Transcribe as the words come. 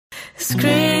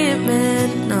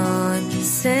screaming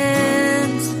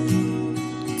nonsense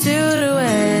to the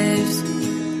waves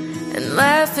and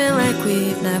laughing like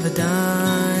we've never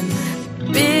done.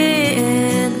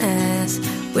 Being as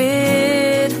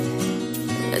weird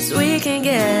as we can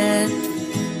get,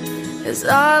 as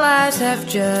our lives have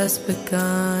just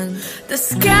begun. The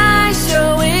sky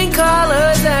showing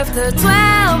colors after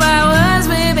 12 hours.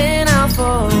 We've been out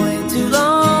for way too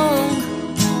long.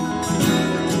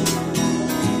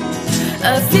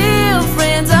 A few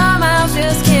friends our mouths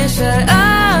just can't shut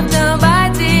up. Done by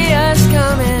tears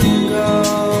come and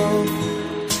go.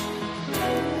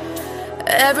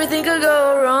 Everything could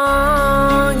go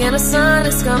wrong and the sun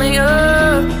is coming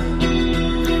up.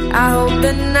 I hope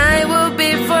the night will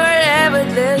be forever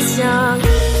this young.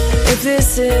 If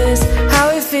this is how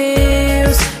it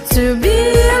feels to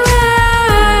be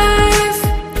alive,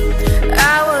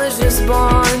 I was just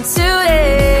born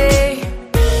today.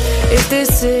 If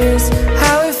this is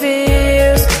how it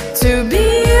feels to be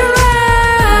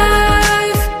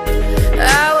alive, I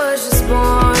was just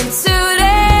born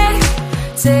today.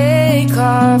 Take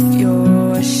off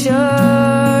your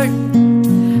shirt,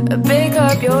 pick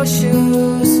up your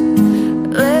shoes,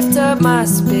 lift up my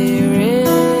spirit,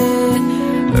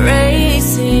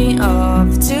 racing off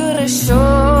to the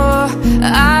shore.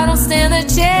 I don't stand a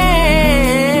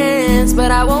chance,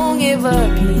 but I won't give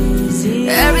up easy.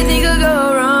 Everything could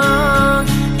go wrong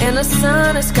and the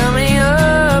sun is coming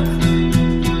up.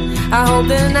 I hope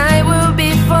the night will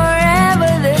be forever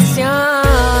this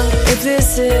young. If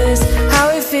this is how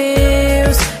it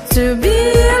feels to be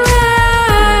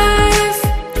alive,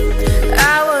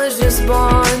 I was just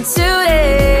born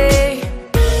today.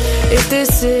 If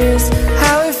this is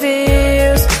how it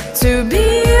feels to be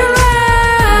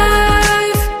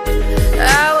alive,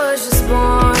 I was just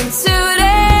born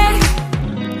today.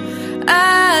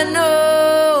 I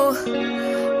know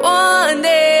one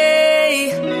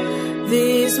day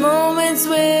these moments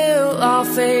will all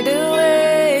fade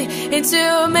away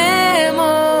into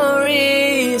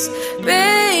memories.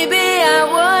 Baby, I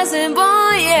wasn't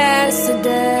born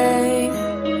yesterday.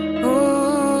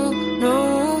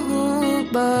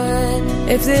 But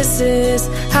if this is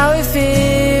how it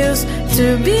feels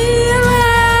to be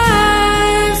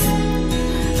alive,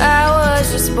 I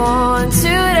was just born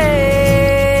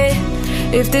today.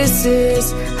 If this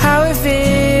is how it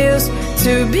feels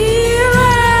to be alive,